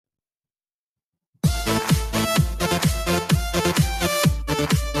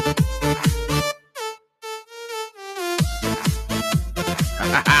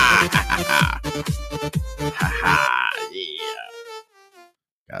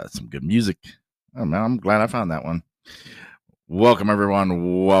some good music. Oh man, I'm glad I found that one. Welcome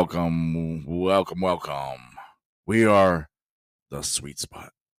everyone. Welcome. We are the Sweet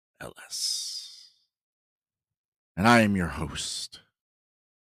Spot LS. And I am your host.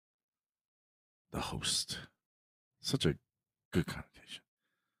 The host. Such a good connotation.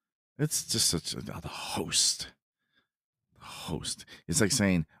 It's just such the host. The host. It's like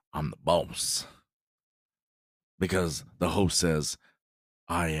saying I'm the boss. Because the host says,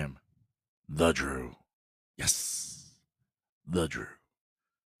 I am the Drew. Yes. The Drew.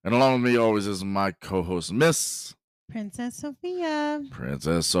 And along with me always is my co-host, Miss Princess Sophia.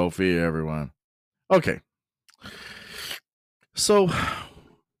 Princess Sophia, everyone. Okay. So,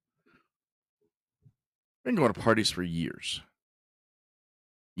 been going to parties for years.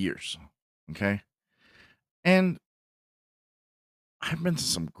 Okay? And I've been to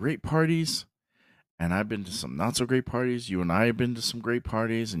some great parties, and I've been to some not so great parties. You and I have been to some great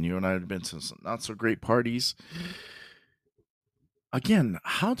parties, and you and I have been to some not so great parties. Again,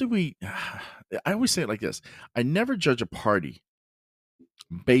 how do we I always say it like this. I never judge a party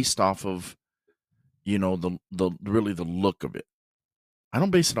based off of, the really the look of it. I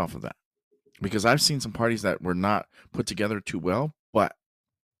don't base it off of that. Because I've seen some parties that were not put together too well, but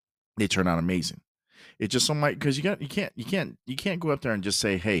they turn out amazing. It just so might because you can't go up there and just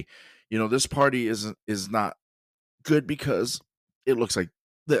say, hey, this party is not good because it looks like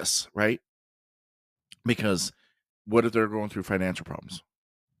this, right? Because what if they're going through financial problems?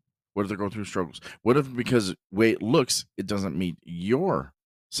 What if they're going through struggles? What if because the way it looks, it doesn't meet your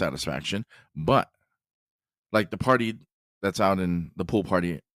satisfaction, but like the party that's out in the pool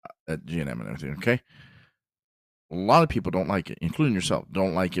party at G&M and everything, okay? A lot of people don't like it, including yourself,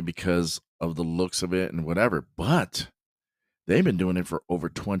 don't like it because of the looks of it and whatever. But they've been doing it for over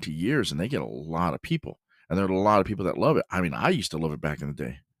 20 years and they get a lot of people. And there are a lot of people that love it. I mean, I used to love it back in the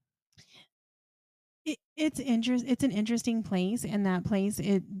day. It's an interesting place, and that place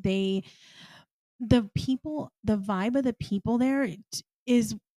the vibe of the people there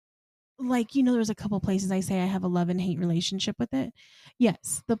is like, there's a couple places I say I have a love and hate relationship with it.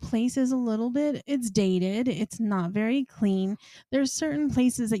 Yes, the place is a little bit, it's dated, it's not very clean. There's certain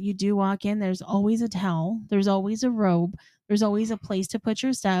places that you do walk in, there's always a towel, there's always a robe, there's always a place to put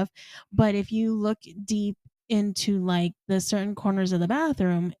your stuff. But if you look deep into like the certain corners of the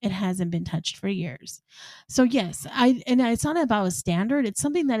bathroom, it hasn't been touched for years. So yes, it's not about a standard, it's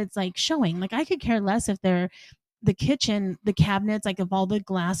something that it's like showing. Like I could care less if they're the kitchen, the cabinets, like if all the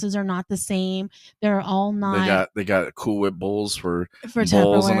glasses are not the same, they're all not They got Cool Whip bowls for bowls and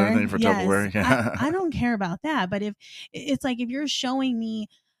Tupperware. everything for Yes, Tupperware. I don't care about that. But if it's like if you're showing me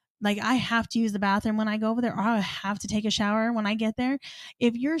like I have to use the bathroom when I go over there, or I have to take a shower when I get there.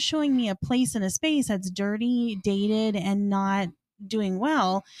 If you're showing me a place in a space that's dirty, dated, and not doing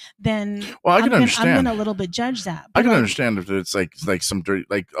well, then Well, I can understand. I'm gonna a little bit judge that. But I can understand if it's like some dirty,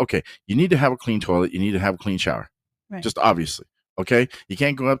 like, okay, you need to have a clean toilet, you need to have a clean shower, right? Just obviously, okay. You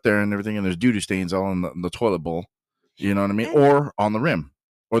can't go up there and everything, and there's doo-doo stains all in the toilet bowl. You know what I mean? Or on the rim,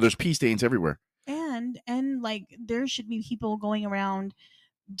 or there's pee stains everywhere. And like there should be people going around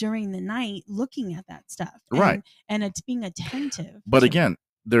during the night looking at that stuff, right? And it's being attentive. But again,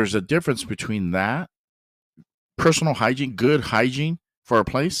 there's a difference between that personal hygiene, good hygiene for a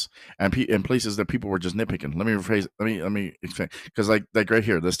place, and places that people were just nitpicking. Let me rephrase. Let me explain. Because like right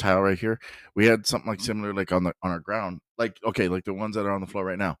here, this tile right here, we had something like similar, like on our ground, like okay, like the ones that are on the floor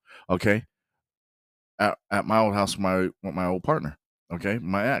right now. Okay, at my old house, with my old partner. Okay,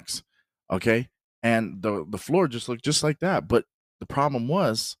 my ex. Okay, and the floor just looked just like that. But the problem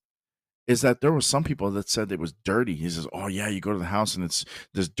is that there was some people that said it was dirty. He says, "Oh yeah, you go to the house and it's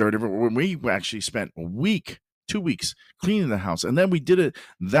this dirt everywhere." When we actually spent a week, 2 weeks cleaning the house, and then we did it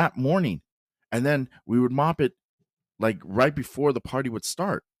that morning, and then we would mop it like right before the party would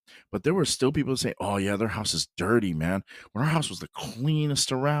start. But there were still people saying, "Oh yeah, their house is dirty, man." When our house was the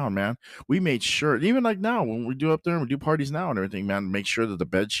cleanest around, man. We made sure, even like now when we do up there and we do parties now and everything, man, make sure that the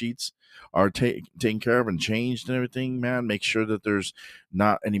bed sheets are taken care of and changed and everything, man. Make sure that there's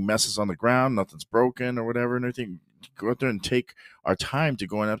not any messes on the ground, nothing's broken or whatever and everything. Go out there and take our time to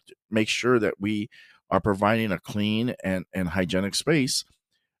go and make sure that we are providing a clean and hygienic space.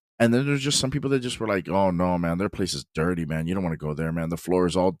 And then there's just some people that just were like, "Oh no, man, their place is dirty, man. You don't want to go there, man. The floor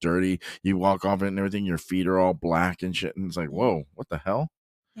is all dirty. You walk off it and everything. Your feet are all black and shit." And it's like, whoa, what the hell?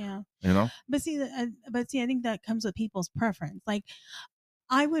 Yeah, you know. But see, I think that comes with people's preference. Like,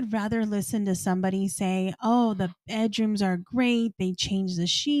 I would rather listen to somebody say, "Oh, the bedrooms are great. They changed the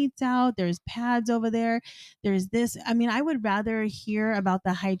sheets out. There's pads over there. There's this." I mean, I would rather hear about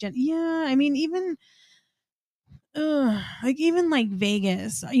the hygiene. Yeah, I mean, even Like even like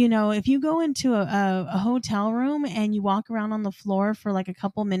Vegas, if you go into a hotel room and you walk around on the floor for like a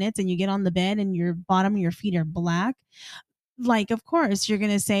couple minutes and you get on the bed and your bottom of your feet are black, like of course you're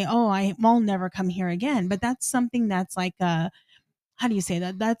gonna say, "Oh, I'll never come here again." But that's something that's like a, how do you say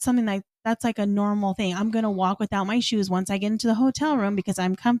that? That's something like that's like a normal thing. I'm going to walk without my shoes once I get into the hotel room because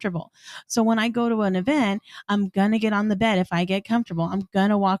I'm comfortable. So when I go to an event, I'm going to get on the bed if I get comfortable. I'm going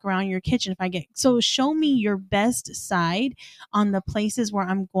to walk around your kitchen if I get. So show me your best side on the places where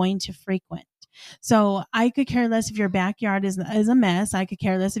I'm going to frequent. So I could care less if your backyard is a mess. I could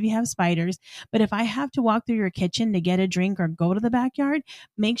care less if you have spiders. But if I have to walk through your kitchen to get a drink or go to the backyard,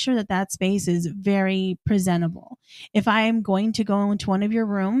 make sure that that space is very presentable. If I am going to go into one of your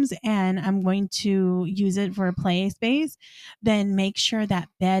rooms and I'm going to use it for a play space, then make sure that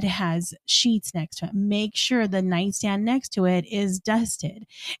bed has sheets next to it. Make sure the nightstand next to it is dusted.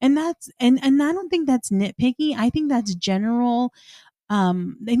 And and I don't think that's nitpicky. I think that's general. I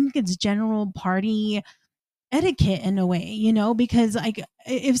think it's general party etiquette in a way, because like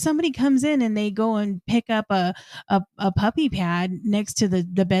if somebody comes in and they go and pick up a puppy pad next to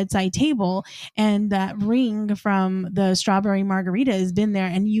the bedside table, and that ring from the strawberry margarita has been there,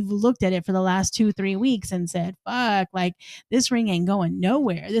 and you've looked at it for the last 2-3 weeks and said, fuck, like this ring ain't going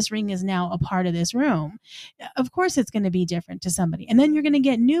nowhere, this ring is now a part of this room. Of course it's going to be different to somebody, and then you're going to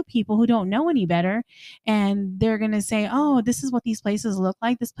get new people who don't know any better, and they're going to say, oh, this is what these places look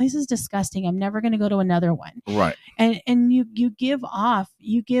like, this place is disgusting, I'm never going to go to another one. Right. And you give off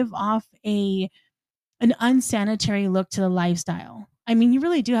a an unsanitary look to the lifestyle. I mean, you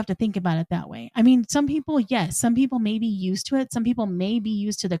really do have to think about it that way. I mean, some people, yes, some people may be used to it. Some people may be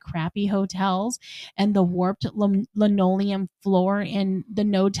used to the crappy hotels and the warped linoleum floor in the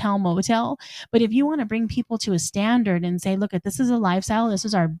no-tell motel. But if you want to bring people to a standard and say, look, this is a lifestyle, this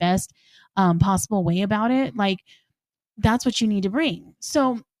is our best possible way about it, like that's what you need to bring.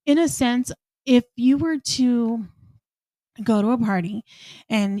 So, in a sense, if you were to go to a party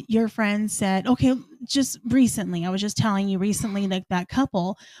and your friend said, okay, just recently, I was just telling you recently, like that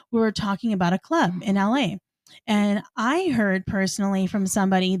couple, we were talking about a club in LA. And I heard personally from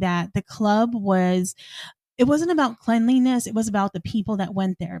somebody that the club was, it wasn't about cleanliness, it was about the people that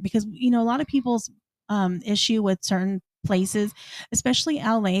went there. Because, a lot of people's issue with certain places, especially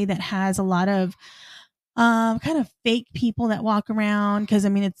LA, that has a lot of kind of fake people that walk around, because I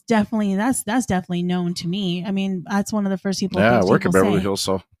mean it's definitely that's definitely known to me. I mean that's one of the first people Yeah, I things work in people Beverly say. Hills,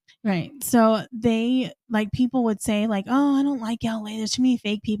 so Right. So they like people would say like, "Oh, I don't like LA. There's too many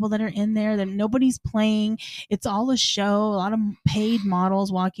fake people that are in there. That nobody's playing. It's all a show. A lot of paid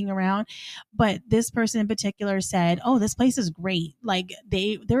models walking around." But this person in particular said, "Oh, this place is great. Like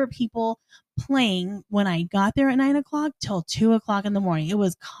there were people playing when I got there at 9 o'clock till 2 o'clock in the morning. It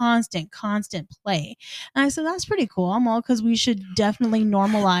was constant play." And I said, "That's pretty cool. I'm all because we should definitely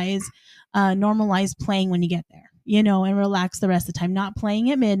normalize playing when you get there." And relax the rest of the time. Not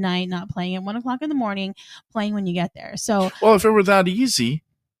playing at midnight, not playing at 1 o'clock in the morning, playing when you get there. So, well, if it were that easy,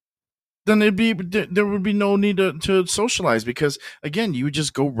 then there would be no need to socialize, because again, you would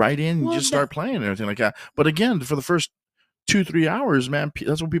just go right in and well, just start playing and everything like that. But again, for the first 2-3 hours, man,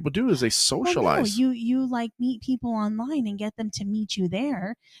 that's what people do, is they no, socialize. you like meet people online and get them to meet you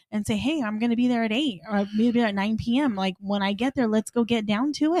there and say, hey, I'm going to be there at 8 or maybe at 9 p.m. Like when I get there, let's go get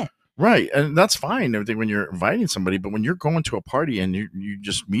down to it. Right, and that's fine and everything when you're inviting somebody, but when you're going to a party and you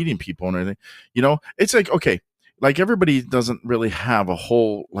just meeting people and everything, it's like, okay, like everybody doesn't really have a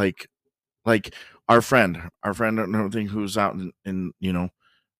whole like our friend and everything, who's out in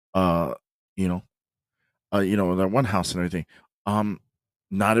uh you know that one house and everything. Um,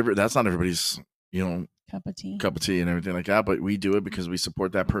 that's not everybody's you know Cup of tea. cup of tea and everything like that, but we do it because we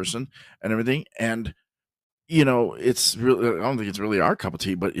support that person and everything. And it's really, I don't think it's really our cup of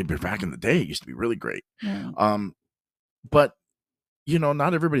tea, but back in the day, it used to be really great. Right. Um, but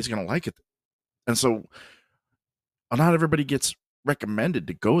not everybody's gonna like it, and so not everybody gets recommended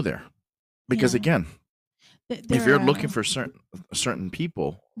to go there, because Yeah. again, if They're you're looking for certain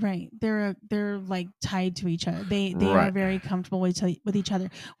people, right. They're like tied to each other. They are right, very comfortable with each other,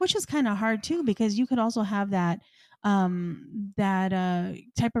 which is kind of hard too, because you could also have that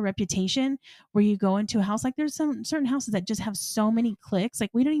type of reputation where you go into a house, like there's some certain houses that just have so many clicks, like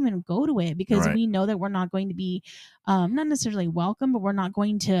we don't even go to it because right, we know that we're not going to be not necessarily welcome, but we're not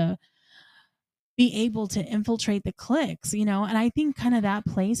going to be able to infiltrate the clicks, and I think kind of that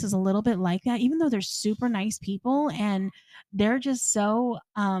place is a little bit like that, even though they're super nice people and they're just so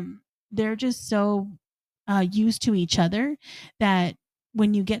they're just so used to each other that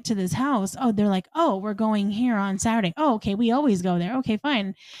when you get to this house, oh, they're like, oh, we're going here on Saturday. Oh, okay, we always go there. Okay,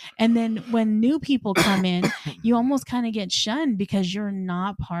 fine. And then when new people come in, you almost kind of get shunned because you're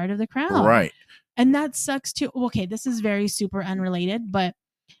not part of the crowd. Right. And that sucks too. Okay, this is very super unrelated, but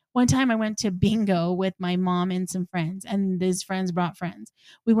one time I went to bingo with my mom and some friends, and these friends brought friends.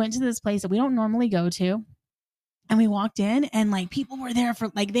 We went to this place that we don't normally go to. And we walked in, and like people were there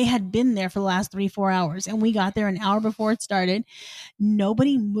for like they had been there for the last 3-4 hours. And we got there an hour before it started.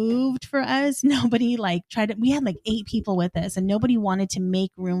 Nobody moved for us. Nobody like tried to, we had like 8 people with us, and nobody wanted to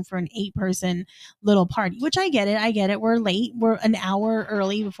make room for an 8-person little party, which I get it. I get it. We're late. We're an hour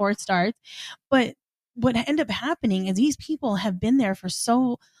early before it starts. But what ended up happening is these people have been there for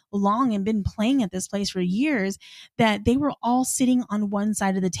so long and been playing at this place for years that they were all sitting on one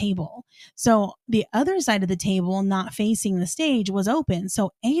side of the table. So the other side of the table, not facing the stage, was open.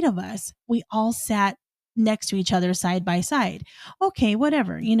 So 8 of us, we all sat next to each other side by side. Okay,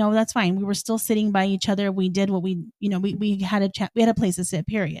 whatever. That's fine. We were still sitting by each other. We did what we had a chat. We had a place to sit,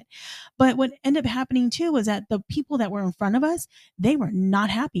 period. But what ended up happening too was that the people that were in front of us, they were not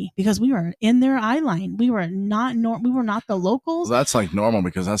happy because we were in their eye line. We were not we were not the Well, locals. that's like normal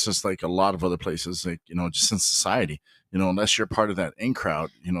because that's just like a lot of other places, like, just in society, unless you're part of that in crowd,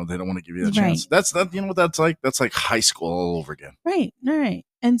 they don't want to give you that Right. chance. That's that, what that's like. That's like high school all over again. Right. All right.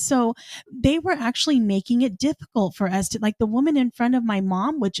 And so they were actually making it difficult for us to, like, the woman in front of my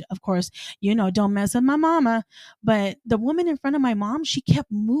mom, which of course, don't mess with my mama. But the woman in front of my mom, she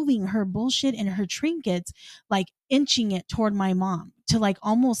kept moving her bullshit and her trinkets, like inching it toward my mom to like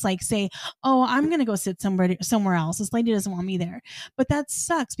almost like say, oh, I'm going to go sit somewhere else. This lady doesn't want me there. But that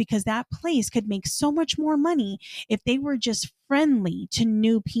sucks because that place could make so much more money if they were just friendly to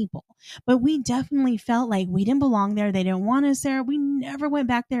new people. But we definitely felt like we didn't belong there. They didn't want us there. We never went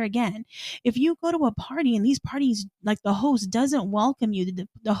back there again. If you go to a party and these parties, like the host doesn't welcome you,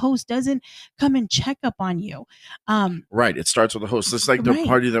 the host doesn't come and check up on you. Right. It starts with the host. It's like the Right.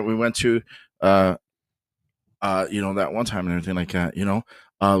 party that we went to, that one time and everything like that,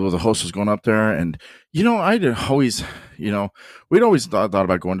 where the host was going up there and, I'd always, we'd always thought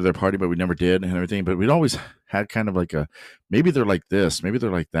about going to their party, but we never did and everything. But we'd always had kind of like maybe they're like this, maybe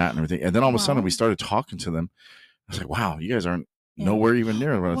they're like that and everything. And then all of a sudden Well, we started talking to them. I was like, wow, you guys aren't yeah. nowhere even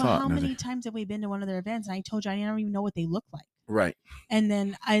near what I Well, thought. how and many everything. times have we been to one of their events? And I told you I didn't even know what they look like. Right. And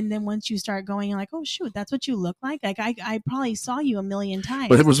then once you start going, you're like, oh shoot, that's what you look like. Like I probably saw you a million times.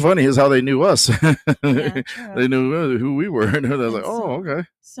 But it was funny is how they knew us. Yeah, They knew who we were. And I was like, And oh, okay.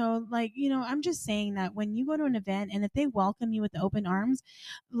 So like, I'm just saying that when you go to an event and if they welcome you with open arms,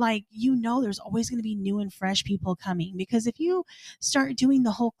 like, there's always going to be new and fresh people coming. Because if you start doing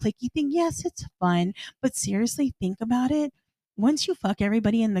the whole clicky thing, yes, it's fun, but seriously, think about it. Once you fuck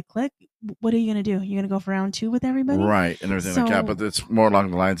everybody in the clique, what are you going to do? You're going to go for round 2 with everybody? Right. And everything like that. But it's more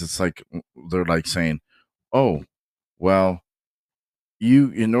along the lines. It's like they're like saying, oh, well,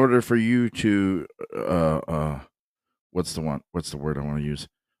 in order for you to what's the word I want to use,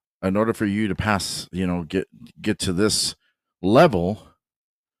 in order for you to pass, get to this level,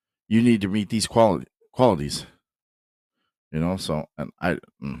 you need to meet these qualities, so, and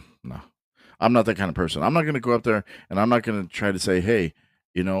no, I'm not that kind of person. I'm not going to go up there and I'm not going to try to say, hey,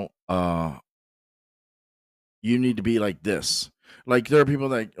 you need to be like this. Like there are people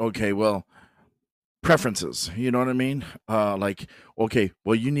that, okay, well, preferences, you know what I mean? Like, okay,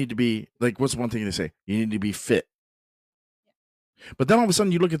 well, you need to be like, what's one thing they say? You need to be fit. But then all of a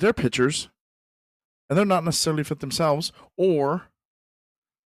sudden you look at their pictures and they're not necessarily fit themselves, or,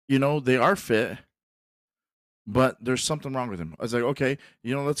 they are fit, but there's something wrong with them. I was like, okay,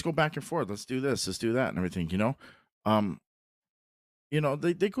 let's go back and forth. Let's do this, let's do that and everything. Um, they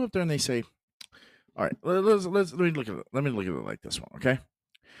go up there and they say, all right, let me look at it. Let me look at it like this one. Okay.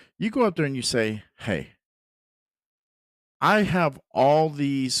 You go up there and you say, hey, I have all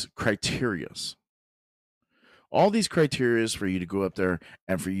these criterias for you to go up there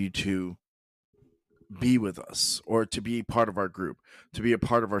and for you to be with us or to be part of our group, to be a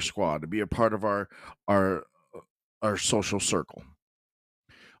part of our squad, to be a part of our social circle.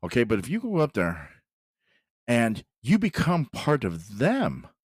 Okay, but if you go up there and you become part of them,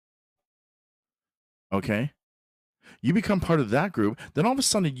 okay, you become part of that group, then all of a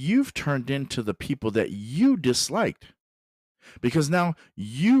sudden you've turned into the people that you disliked. Because now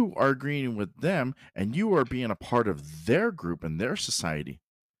you are agreeing with them and you are being a part of their group and their society.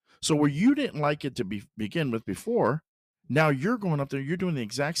 So where you didn't like it to begin with before, now you're going up there, you're doing the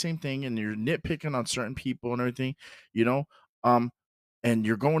exact same thing and you're nitpicking on certain people and everything, and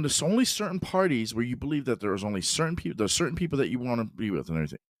you're going to only certain parties where you believe that there's only certain people that you want to be with and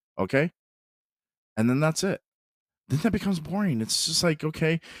everything. Okay? And then that's it. then that becomes boring. It's just like,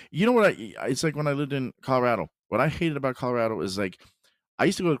 okay, you know what? It's like when I lived in Colorado. What I hated about Colorado is like I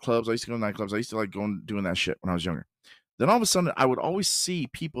used to go to clubs, I used to go to nightclubs, I used to like going doing that shit when I was younger. Then all of a sudden, I would always see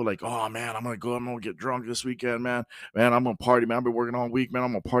people like, "Oh man, I'm gonna get drunk this weekend, man. Man, I'm gonna party, man. I've been working all week, man.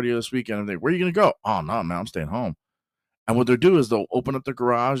 I'm gonna party this weekend." And they, where are you gonna go? Oh no, man, I'm staying home. And what they'll do is they'll open up their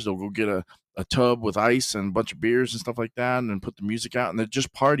garage, they'll go get a tub with ice and a bunch of beers and stuff like that, and then put the music out, and they're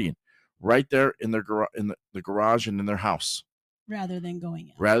just partying right there in their the garage and in their house, rather than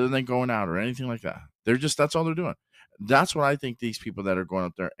going out. rather than going out or anything like that. They're just that's all they're doing. That's what I think these people that are going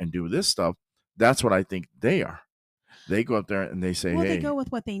up there and do this stuff. That's what I think they are. They go up there and they say, Well, they "Hey, go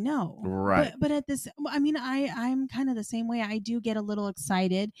with what they know. right, But at this, I mean, I'm kind of the same way. I do get a little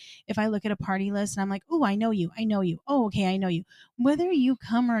excited if I look at a party list and I'm like, oh, I know you, I know you. Oh, okay, I know you. Whether you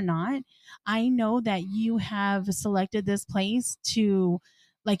come or not, I know that you have selected this place to,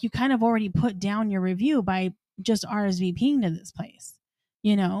 like, you kind of already put down your review by just RSVPing to this place.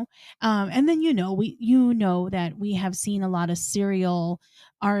 You know, and then you know that we have seen a lot of serial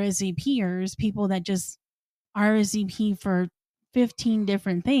RSVPers, people that just RSVP for 15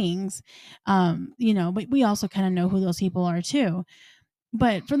 different things. But we also kind of know who those people are too.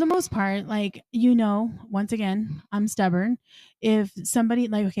 But for the most part, like, once again, I'm stubborn. If somebody,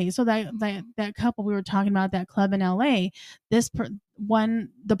 like, okay, so that couple we were talking about, that club in LA,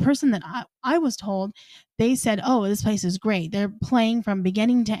 the person that I was told, they said, oh, this place is great, they're playing from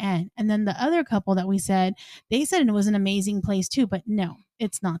beginning to end. And then the other couple that we said, they said it was an amazing place too, but no,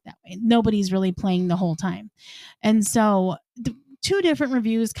 it's not that way. Nobody's really playing the whole time. And so two different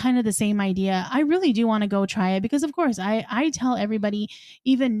reviews, kind of the same idea. I really do want to go try it because, of course, I tell everybody,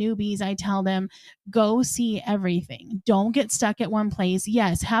 even newbies, I tell them, go see everything. Don't get stuck at one place.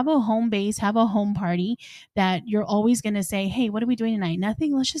 Yes, have a home base, have a home party that you're always going to say, hey, what are we doing tonight?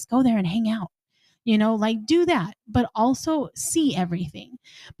 Nothing. Let's just go there and hang out. Like, do that, but also see everything.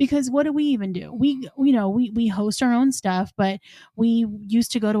 Because what do we even do? We host our own stuff, but we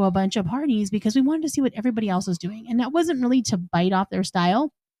used to go to a bunch of parties because we wanted to see what everybody else was doing. And that wasn't really to bite off their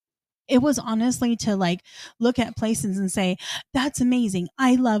style. It was honestly to, like, look at places and say, that's amazing.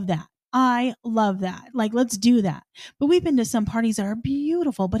 I love that. I love that. Like, let's do that. But we've been to some parties that are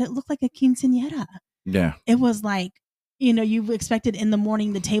beautiful, but it looked like a quinceañera. yeah." It was like, you've expected in the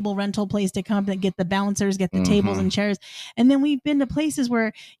morning the table rental place to come and get the bouncers, get the tables Mhm. and chairs. And then we've been to places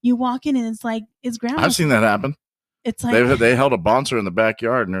where you walk in and it's like, it's I've grandma's. seen that happen. It's like, They held a bouncer in the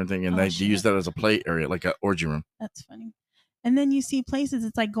backyard and everything, and Oh, they shit. used that as a play area, like an orgy room. That's funny. And then you see places,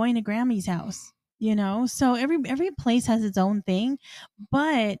 it's like going to Grammy's house, So every place has its own thing,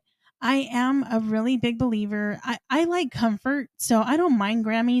 but I am a really big believer. I like comfort, so I don't mind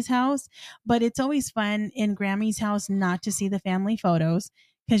Grammy's house, but it's always fun in Grammy's house not to see the family photos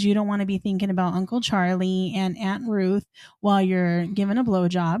because you don't want to be thinking about Uncle Charlie and Aunt Ruth while you're giving a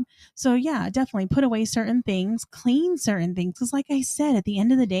blowjob. So yeah, definitely put away certain things, clean certain things. Because like I said, at the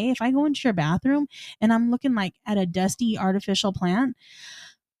end of the day, if I go into your bathroom and I'm looking like at a dusty artificial plant,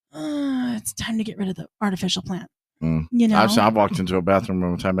 it's time to get rid of the artificial plant. I've walked into a bathroom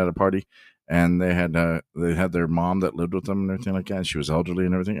one time at a party, and they had their mom that lived with them and everything like that. And she was elderly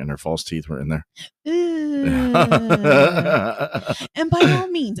and everything, and her false teeth were in there. And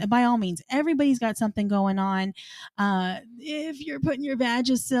by all means, everybody's got something going on. If you're putting your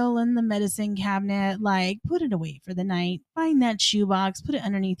Vagisil in the medicine cabinet, like, put it away for the night. Find that shoebox, put it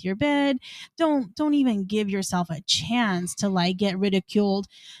underneath your bed. Don't even give yourself a chance to, like, get ridiculed,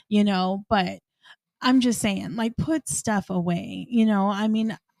 but I'm just saying, like, put stuff away. I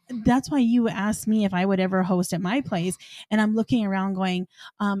mean, that's why you asked me if I would ever host at my place, and I'm looking around going,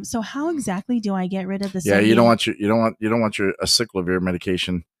 so how exactly do I get rid of the yeah, you don't want your acyclovir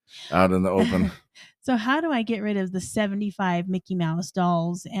medication out in the open. So how do I get rid of the 75 Mickey Mouse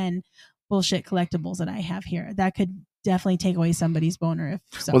dolls and bullshit collectibles that I have here? That could definitely take away somebody's boner.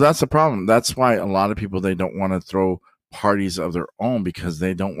 Well, that's the problem. That's why a lot of people, they don't want to throw parties of their own because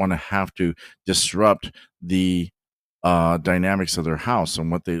they don't want to have to disrupt the dynamics of their house and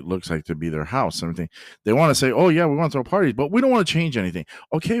what they looks like to be their house and everything. They want to say, oh yeah, we want to throw parties, but we don't want to change anything.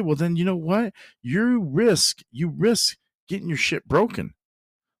 Okay, well then, you know what? You risk getting your shit broken.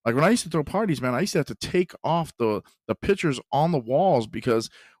 Like when I used to throw parties, man, I used to have to take off the pictures on the walls because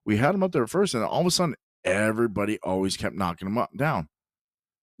we had them up there first, and all of a sudden everybody always kept knocking them down.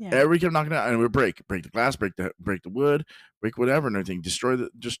 Yeah. Everybody kept knocking down, and we would break the glass, break the wood, break whatever and everything,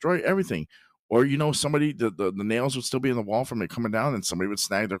 destroy everything. Or somebody, the nails would still be in the wall from it coming down, and somebody would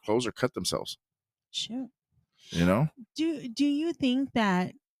snag their clothes or cut themselves. Shoot. Do you think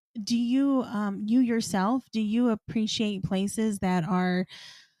that, you yourself, do you appreciate places that are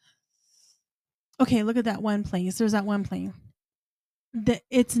okay, look at that one place. There's that one place.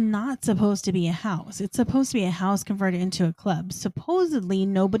 It's not supposed to be a house. It's supposed to be a house converted into a club. Supposedly,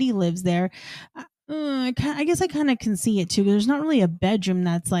 nobody lives there. I guess I kind of can see it too. There's not really a bedroom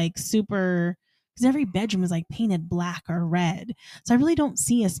that's like super, because every bedroom is like painted black or red. So I really don't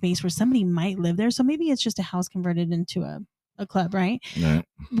see a space where somebody might live there. So maybe it's just a house converted into a club, right? Right.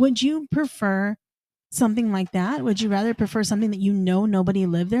 Would you prefer something like that? Would you rather prefer something that you know nobody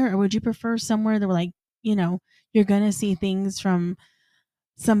lived there, or would you prefer somewhere that were like, you're gonna see things from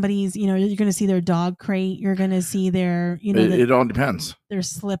somebody's, you're going to see their dog crate, you're going to see their, It all depends. their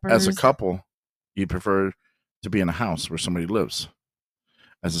slippers. As a couple, you prefer to be in a house where somebody lives.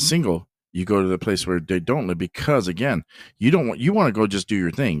 As a single, you go to the place where they don't live, because again, you want to go just do your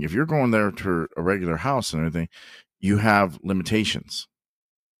thing. If you're going there to a regular house and everything, you have limitations.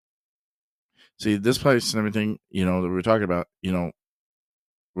 See, this place and everything, that we're talking about,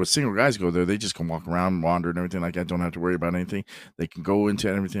 when single guys go there, they just can walk around, wander, and everything like that. Don't have to worry about anything. They can go into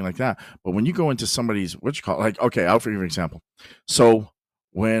everything like that. But when you go into somebody's, okay, I'll give you an example. So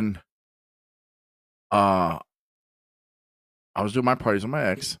when I was doing my parties with my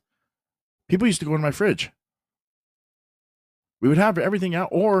ex, people used to go in my fridge. We would have everything out,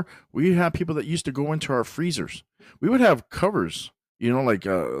 or we have people that used to go into our freezers. We would have covers, like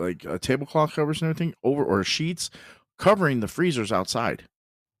tablecloth covers and everything over, or sheets covering the freezers outside.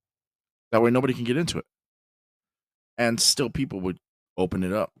 That way nobody can get into it. And still people would open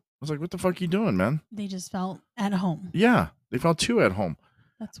it up. I was like, what the fuck are you doing, man? They just felt at home. Yeah, they felt too at home.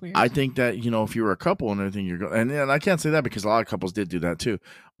 That's weird. I think that, if you were a couple and everything, you're going, and I can't say that because a lot of couples did do that too.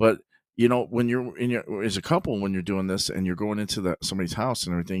 But, when you're as a couple, when you're doing this and you're going into somebody's house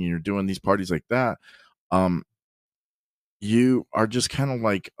and everything, and you're doing these parties like that, you are just kind of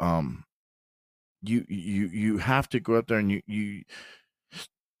like, you have to go up there and you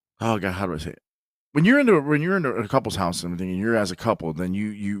oh God, how do I say it? When you're into a couple's house and everything, and you're as a couple, then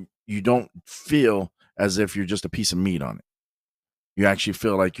you don't feel as if you're just a piece of meat on it. You actually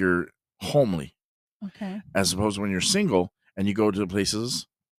feel like you're homely. Okay. As opposed to when you're single and you go to places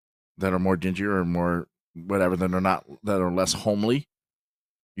that are more dingy or more whatever, that are less homely,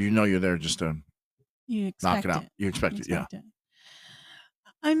 you're there just to knock it out. You expect it, yeah.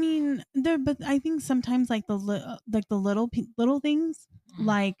 I mean, but I think sometimes like the little things,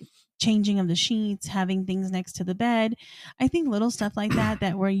 like changing of the sheets, having things next to the bed. I think little stuff like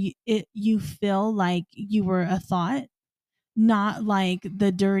that where you feel like you were a thought, not like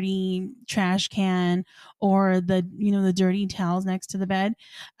the dirty trash can or the dirty towels next to the bed.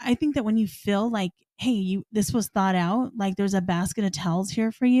 I think that when you feel like, hey, this was thought out, like there's a basket of towels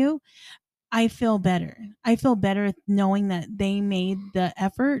here for you, I feel better. I feel better knowing that they made the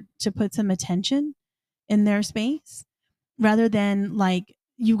effort to put some attention in their space, rather than like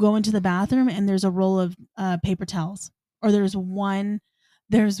you go into the bathroom and there's a roll of paper towels, or there's one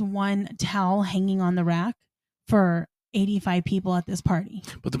towel hanging on the rack for 85 people at this party.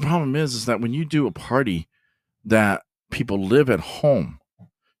 But the problem is that when you do a party that people live at home,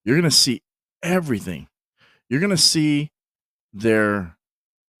 you're going to see everything. You're going to see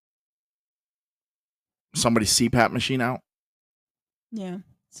somebody's CPAP machine out. Yeah.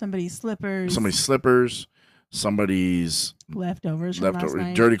 Somebody's slippers. Somebody's leftovers,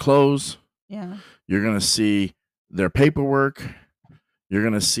 dirty clothes. Yeah. You're going to see their paperwork. You're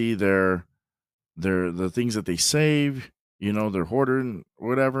going to see the things that they save, their hoarding,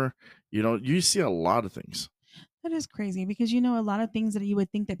 whatever. You see a lot of things. That is crazy, because a lot of things that you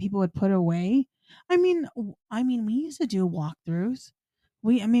would think that people would put away. I mean, we used to do walkthroughs.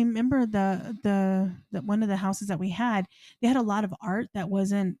 Remember the one of the houses that we had, they had a lot of art that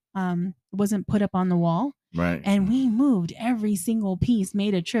wasn't put up on the wall. Right. And we moved every single piece,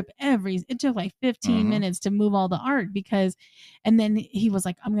 made a trip it took like 15 minutes to move all the art, and then he was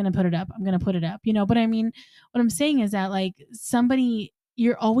like, I'm going to put it up. But I mean, what I'm saying is that like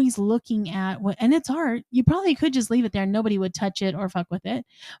you're always looking at and it's art. You probably could just leave it there and nobody would touch it or fuck with it.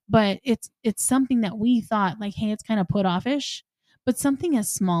 But it's something that we thought like, hey, it's kind of put offish. But something as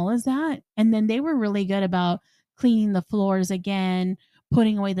small as that, and then they were really good about cleaning the floors again,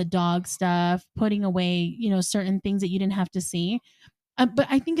 putting away the dog stuff, putting away, certain things that you didn't have to see. But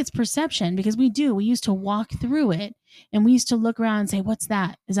I think it's perception, because we used to walk through it and we used to look around and say, what's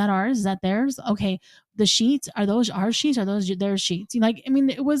that? Is that ours? Is that theirs? Okay. The sheets, are those our sheets? Are those their sheets?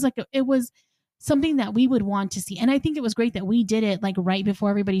 It was something that we would want to see. And I think it was great that we did it like right before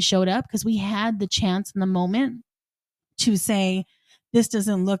everybody showed up, because we had the chance in the moment to say, this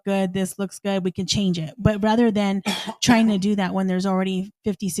doesn't look good, this looks good, we can change it. But rather than trying to do that when there's already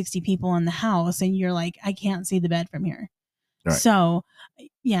 50, 60 people in the house and you're like, I can't see the bed from here. Right. So,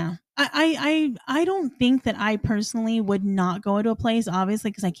 yeah, I don't think that I personally would not go to a place,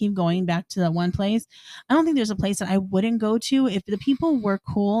 obviously, because I keep going back to that one place. I don't think there's a place that I wouldn't go to if the people were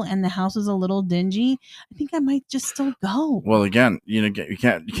cool and the house was a little dingy. I think I might just still go. Well, again, you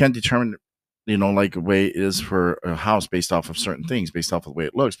can't determine, like the way it is for a house based off of certain things, based off of the way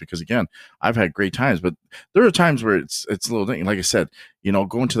it looks. Because again, I've had great times, but there are times where it's a little thing. Like I said,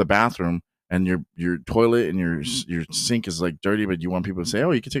 going to the bathroom and your toilet and your sink is like dirty, but you want people to say,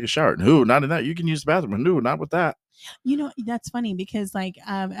 "Oh, you can take a shower." No, not in that. You can use the bathroom. No, not with that. That's funny because like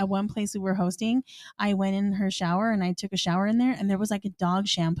at one place we were hosting, I went in her shower and I took a shower in there and there was like a dog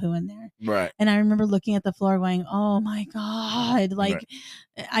shampoo in there. Right. And I remember looking at the floor going, "Oh my god." Like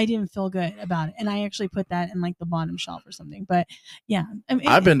Right. I didn't feel good about it. And I actually put that in like the bottom shelf or something. But yeah, I mean,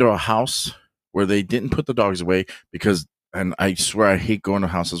 I've been to a house where they didn't put the dogs away because, and I swear I hate going to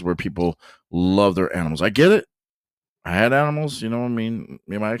houses where people love their animals. I get it. I had animals, what I mean,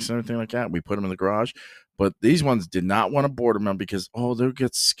 me and my ex and everything like that. We put them in the garage, but these ones did not want to board them because they'll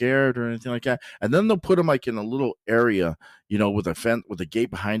get scared or anything like that. And then they'll put them like in a little area, with a fence with a gate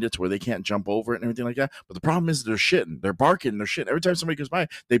behind it to where they can't jump over it and everything like that. But the problem is they're shitting, they're barking, they're shitting. Every time somebody goes by,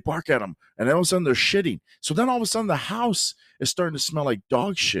 they bark at them, and then all of a sudden they're shitting. So then all of a sudden the house is starting to smell like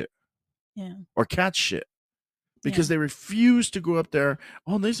dog shit yeah, or cat shit yeah, because they refuse to go up there.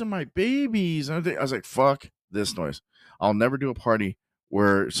 Oh, these are my babies. And I was like, fuck this noise. I'll never do a party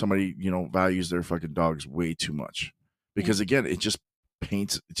where somebody, values their fucking dogs way too much. yeah, Because again, it just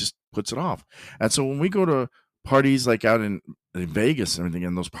puts it off. And so when we go to parties like out in Vegas and everything,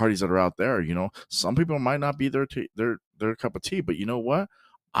 and those parties that are out there, some people might not be their cup of tea, but you know what?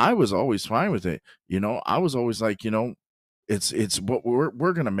 I was always fine with it. I was always like, it's what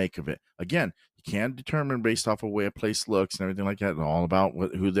we're gonna make of it. Again, you can't determine based off of way a place looks and everything like that. It's all about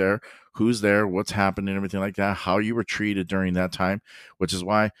who's there, what's happening, everything like that, how you were treated during that time. Which is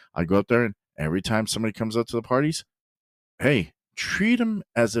why I go up there and every time somebody comes up to the parties, hey, treat them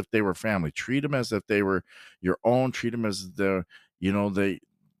as if they were family. Treat them as if they were your own. Treat them as they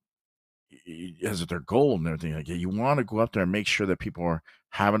as their goal and everything like that. You want to go up there and make sure that people are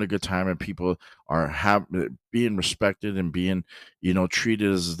having a good time and people are being respected and being treated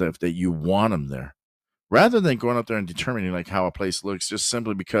as if that you want them there, rather than going up there and determining like how a place looks just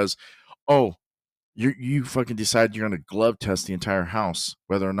simply because oh you fucking decide you're going to glove test the entire house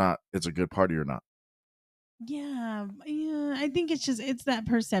whether or not it's a good party or not. yeah, yeah. I think it's that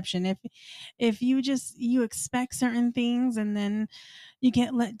perception. If you expect certain things and then you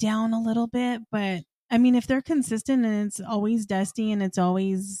get let down a little bit, but I mean, if they're consistent and it's always dusty and it's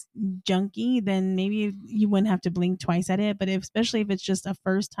always junky, then maybe you wouldn't have to blink twice at it. But especially if it's just a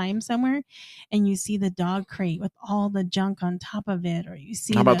first time somewhere and you see the dog crate with all the junk on top of it, or you How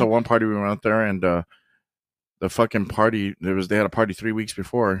see about the the one party we went out there and the fucking party they had a party 3 weeks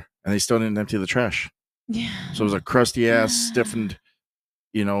before and they still didn't empty the trash. yeah, So it was a crusty ass, yeah, stiffened,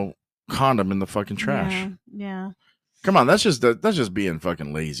 you know, condom in the fucking trash. yeah, yeah. Come on, that's just being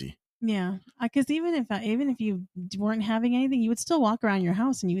fucking lazy. Yeah, because even if you weren't having anything, you would still walk around your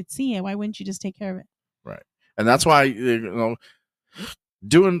house and you would see it. Why wouldn't you just take care of it? Right. And that's why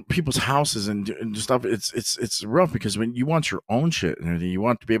doing people's houses and stuff it's rough because when you want your own shit and everything, you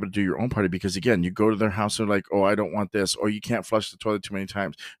want to be able to do your own party because again, you go to their house and they're like, "Oh, I don't want this," or "You can't flush the toilet too many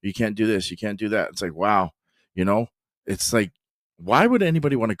times. You can't do this, you can't do that." It's like, wow, you know? It's like why would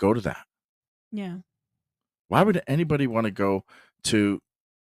anybody want to go to that? Yeah, Why would anybody want to go to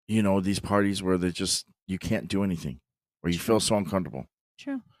these parties where they just you can't do anything, where you feel true, so uncomfortable,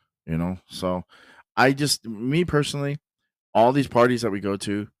 true. So me personally, all these parties that we go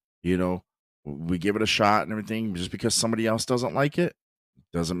to, you know, we give it a shot and everything. Just because somebody else doesn't like it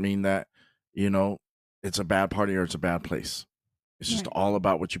doesn't mean that, you know, it's a bad party or it's a bad place. It's just Right, all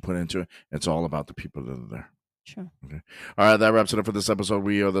about what you put into it. It's all about the people that are there. true. Okay. All right, that wraps it up for this episode.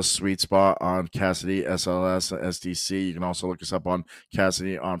 We are the Sweet Spot on Cassidy, SLS, SDC. You can also look us up on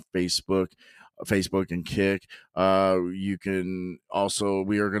Cassidy on Facebook and Kick. You can also,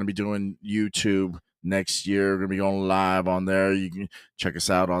 we are going to be doing YouTube next year. We're going to be going live on there. You can check us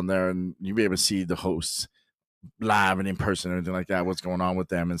out on there and you'll be able to see the hosts live and in person and everything like that, what's going on with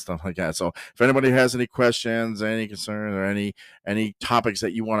them and stuff like that. So if anybody has any questions, any concerns, or any topics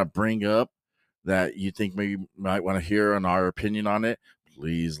that you want to bring up that you think maybe might want to hear on our opinion on it,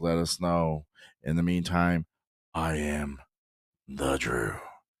 please let us know. In the meantime, I am the Drew.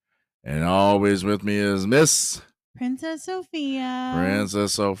 And always with me is Miss Princess Sophia.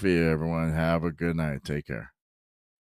 Princess Sophia. Everyone have a good night. Take care.